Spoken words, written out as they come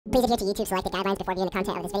Please adhere to YouTube's selected guidelines before viewing the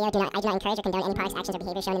content of this video. I do not encourage or condone any products, actions, or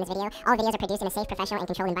behavior shown in this video. All videos are produced in a safe, professional, and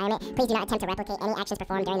controlled environment. Please do not attempt to replicate any actions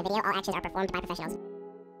performed during the video. All actions are performed by professionals.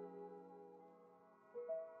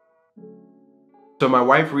 So my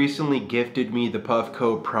wife recently gifted me the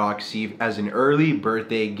Puffco Proxy as an early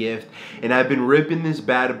birthday gift, and I've been ripping this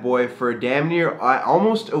bad boy for damn near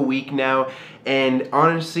almost a week now, and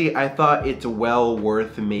honestly I thought it's well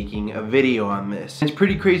worth making a video on this. It's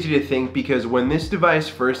pretty crazy to think, because when this device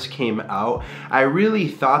first came out, I really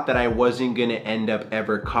thought that I wasn't gonna end up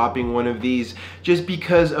ever copying one of these just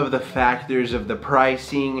because of the factors of the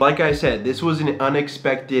pricing. Like I said, this was an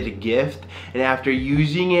unexpected gift, and after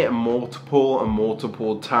using it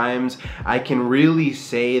multiple times, I can really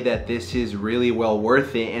say that this is really well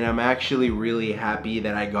worth it, and I'm actually really happy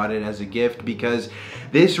that I got it as a gift, because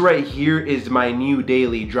this right here is my new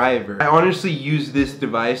daily driver. I honestly use this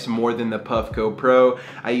device more than the Puffco Pro.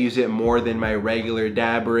 I use it more than my regular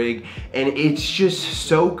dab rig, and it's just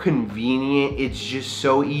so convenient. It's just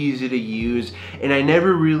so easy to use, and I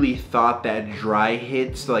never really thought that dry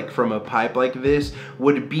hits like from a pipe like this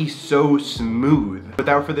would be so smooth.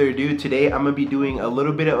 Without further ado, today I'm gonna be doing a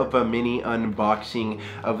little bit of a mini unboxing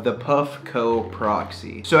of the Puffco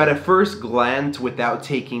Proxy. So at a first glance, without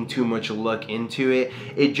taking too much look into it,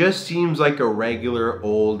 it just seems like a regular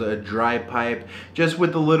old dry pipe, just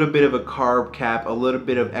with a little bit of a carb cap, a little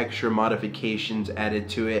bit of extra modifications added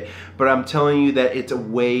to it. But I'm telling you that it's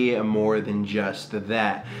way more than just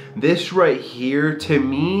that. This right here, to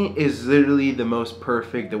me, is literally the most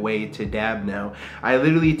perfect way to dab now. I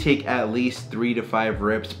literally take at least 3 to 5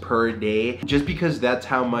 rips per day, just because that's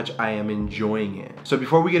how much I am enjoying it. So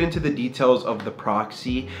before we get into the details of the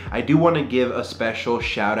Proxy, I do want to give a special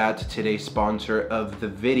shout out to today's sponsor of the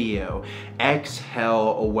video,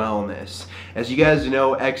 Exhale Wellness. As you guys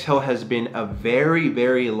know, Exhale has been a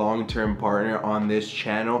very long-term partner on this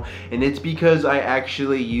channel, and it's because I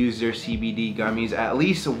actually use their CBD gummies at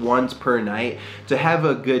least once per night to have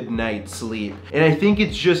a good night's sleep. And I think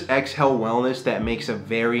it's just Exhale Wellness that makes a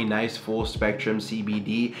very nice full spectrum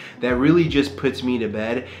CBD that really just puts me to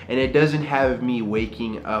bed, and it doesn't have me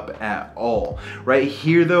waking up at all. Right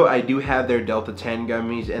here though, I do have their Delta 10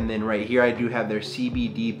 gummies, and then right here I do have their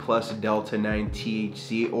CBD plus Delta 9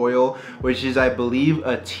 THC oil, which is, I believe,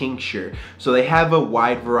 a tincture. So they have a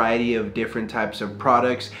wide variety of different types of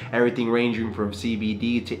products, everything ranging from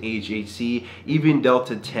CBD to HHC, even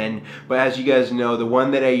Delta 10. But as you guys know, the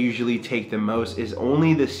one that I usually take the most is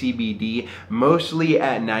only the CBD, mostly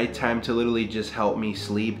at nighttime, to literally just help me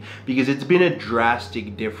sleep, because it's been a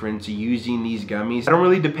drastic difference using these gummies. I don't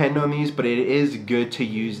really depend on these, but it is good to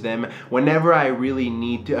use them whenever I really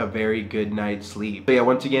need a very good night's sleep. So yeah,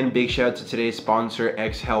 once again, big shout out to today's sponsor,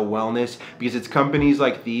 Exhale Wellness, because it's companies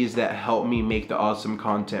like these that help me make the awesome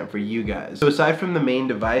content for you guys. So aside from the main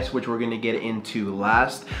device, which we're going to get into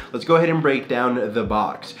last, let's go ahead and break down the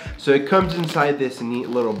box. So it comes inside this neat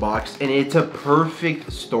little box, and it's a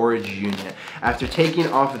perfect storage unit. After taking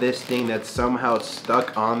off this thing that's somehow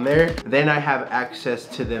stuck on there, then I have access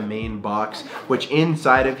to the main box, which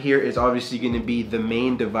inside of here is obviously going to be the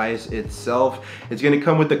main device itself. It's going to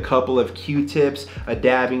come with a couple of Q-tips, a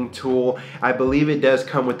dabbing tool. I believe it does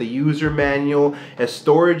come with a user manual, a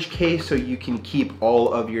storage case so you can keep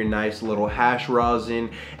all of your nice little hash rosin,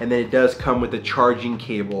 and then it does come with a charging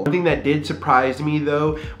cable. One thing that did surprise me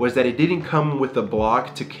though was that it didn't come with a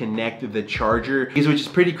block to connect the charger, which is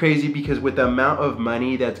pretty crazy, because with the amount of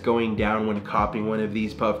money that's going down when copying one of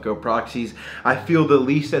these Puffco Proxies, I feel the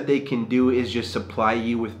least that they can do is just supply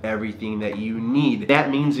you with everything that you need. That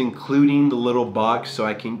means including the little box so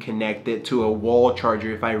I can connect it to a wall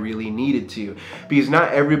charger if I really needed to, because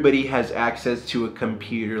not everybody has access to a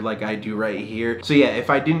computer like I do right here. So yeah, if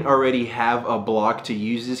I didn't already have a block to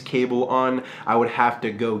use this cable on, I would have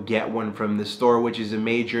to go get one from the store, which is a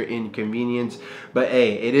major inconvenience. But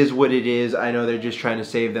hey, it is what it is. I know they're just trying to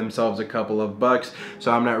save themselves a couple of bucks,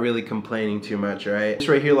 so I'm not really complaining too much, right? This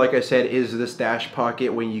right here, like I said, is the stash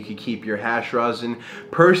pocket when you could keep your hash rosin.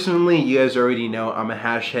 Personally, you guys already know I'm a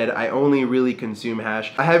hash head. I only really consume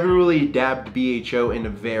hash. I haven't really dabbed BHO in a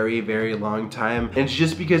very long time, and it's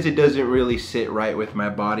just because it doesn't really sit right with my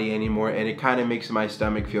body anymore, and it kind of makes my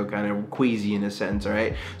stomach feel kind of queasy in a sense,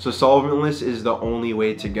 alright? So solventless is the only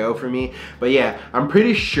way to go for me. But yeah, I'm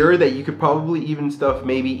pretty sure that you could probably even stuff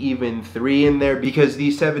maybe even 3 in there, because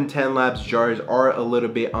these 710 Labs jars are a little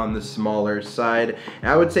bit on the smaller side. And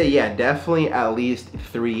I would say, yeah, definitely at least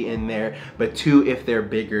 3 in there, but 2 if they're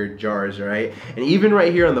bigger jars, right? And even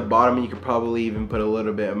right here on the bottom, you could probably even put a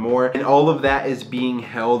little bit more. And all of that is being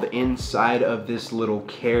held inside of this little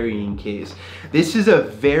carrying case. This is a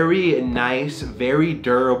very nice, very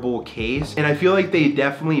durable case, and I feel like they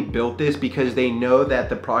definitely built this because they know that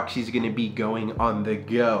the Proxy is going to be going on the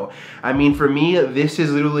go. I mean, for me, this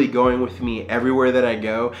is literally going with me everywhere that I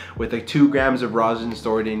go, with like 2 grams of rosin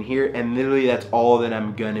stored in here, and literally that's all that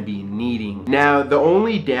I'm going to be needing. Now, the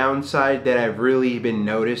only downside that I've really been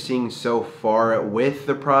noticing so far with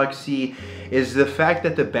the Proxy is the fact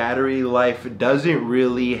that the battery life doesn't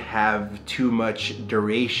really have too much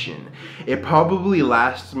duration. It probably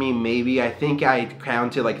lasts me maybe, I think I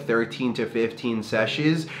counted like 13 to 15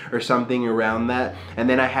 sessions or something around that, and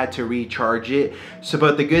then I had to recharge it. So,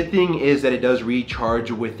 but the good thing is that it does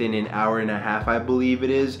recharge within an hour and a half, I believe it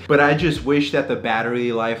is. But I just wish that the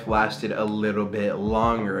battery life lasted a little bit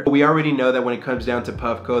longer. We already know that when it comes down to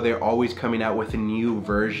Puffco, they're always coming out with new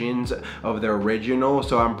versions of the original.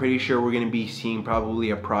 So I'm pretty sure we're gonna be seeing probably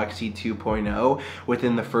a Proxy 2.0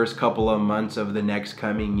 within the first couple of months of the next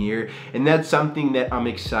coming year. And that's something that I'm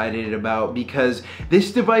excited about because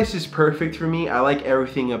this device is perfect for me. I like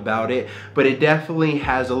everything about it, but it definitely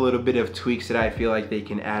has a little bit of tweaks that I feel like they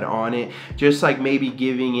can add on it. Just like maybe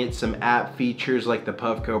giving it some app features like the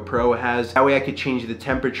Puffco Pro has. That way I could change the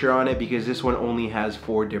temperature on it because this one only has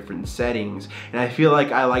 4 different settings. And I feel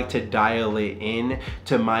like I like to dial it in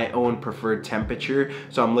to my own preferred temperature.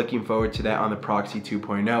 So I'm looking forward to that on the Proxy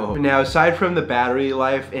 2.0. Now, aside from the battery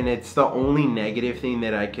life, and it's the only negative thing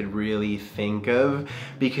that I could really think of,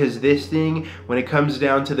 because this thing, when it comes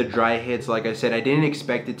down to the dry hits, like I said, I didn't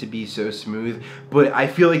expect it to be so smooth, but I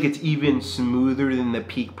feel like it's even smoother than the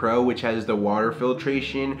Peak Pro, which has the water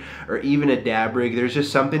filtration, or even a dab rig. There's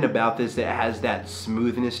just something about this that has that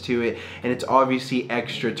smoothness to it, and it's obviously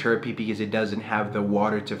extra terpy because it doesn't have the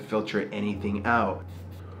water to filter anything out.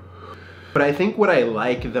 But I think what I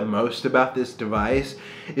like the most about this device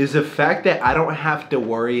is the fact that I don't have to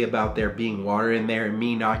worry about there being water in there and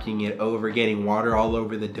me knocking it over, getting water all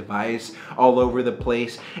over the device, all over the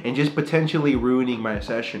place, and just potentially ruining my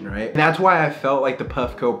session, right? And that's why I felt like the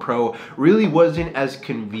Puffco Pro really wasn't as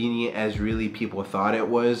convenient as really people thought it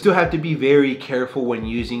was. Still have to be very careful when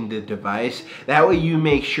using the device. That way you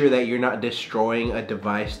make sure that you're not destroying a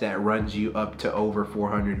device that runs you up to over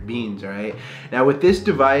 400 beans, right? Now with this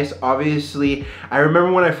device, obviously, I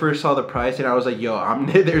remember when I first saw the price and I was like, yo,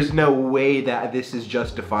 there's no way that this is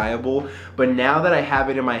justifiable. But now that I have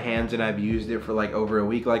it in my hands and I've used it for like over a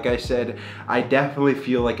week, like I said, I definitely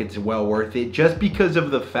feel like it's well worth it just because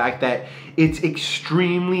of the fact that it's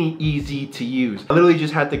extremely easy to use. I literally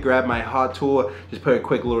just had to grab my hot tool, just put a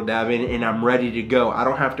quick little dab in, and I'm ready to go. I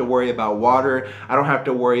don't have to worry about water. I don't have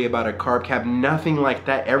to worry about a carb cap, nothing like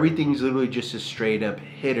that. Everything's literally just a straight up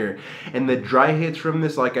hitter. And the dry hits from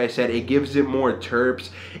this, like I said, it gives it more terps.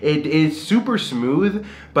 It is super smooth,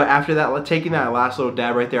 but after that, taking that last little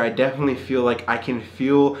dab right there, I definitely feel like I can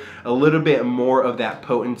feel a little bit more of that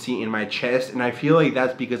potency in my chest, and I feel like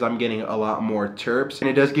that's because I'm getting a lot more terps, and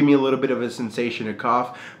it does give me a little bit of a sensation of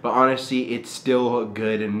cough, but honestly, it's still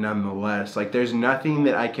good and nonetheless. Like, there's nothing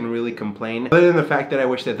that I can really complain other than the fact that I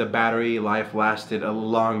wish that the battery life lasted a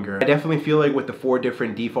longer. I definitely feel like with the 4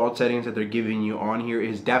 different default settings that they're giving you on here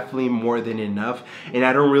is definitely more than enough, and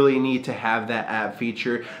I don't really need to have that app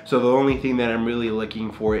feature, so the only thing that I'm really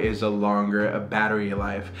looking for is a longer battery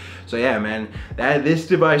life. So yeah, man, this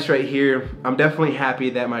device right here, I'm definitely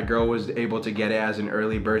happy that my girl was able to get it as an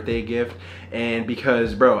early birthday gift, and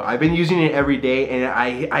because, bro, I've been using it every day, and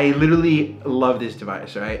I literally love this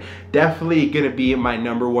device, right? Definitely gonna be my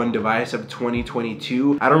 #1 device of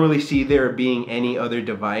 2022. I don't really see there being any other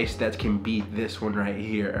device that can beat this one right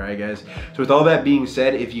here, all right, guys? So with all that being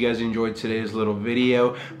said, if you guys enjoyed today's little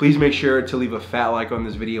video, please make sure to leave a fat like on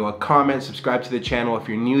this video, a comment, subscribe to the channel if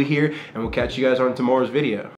you're new here, and we'll catch you guys on tomorrow's video.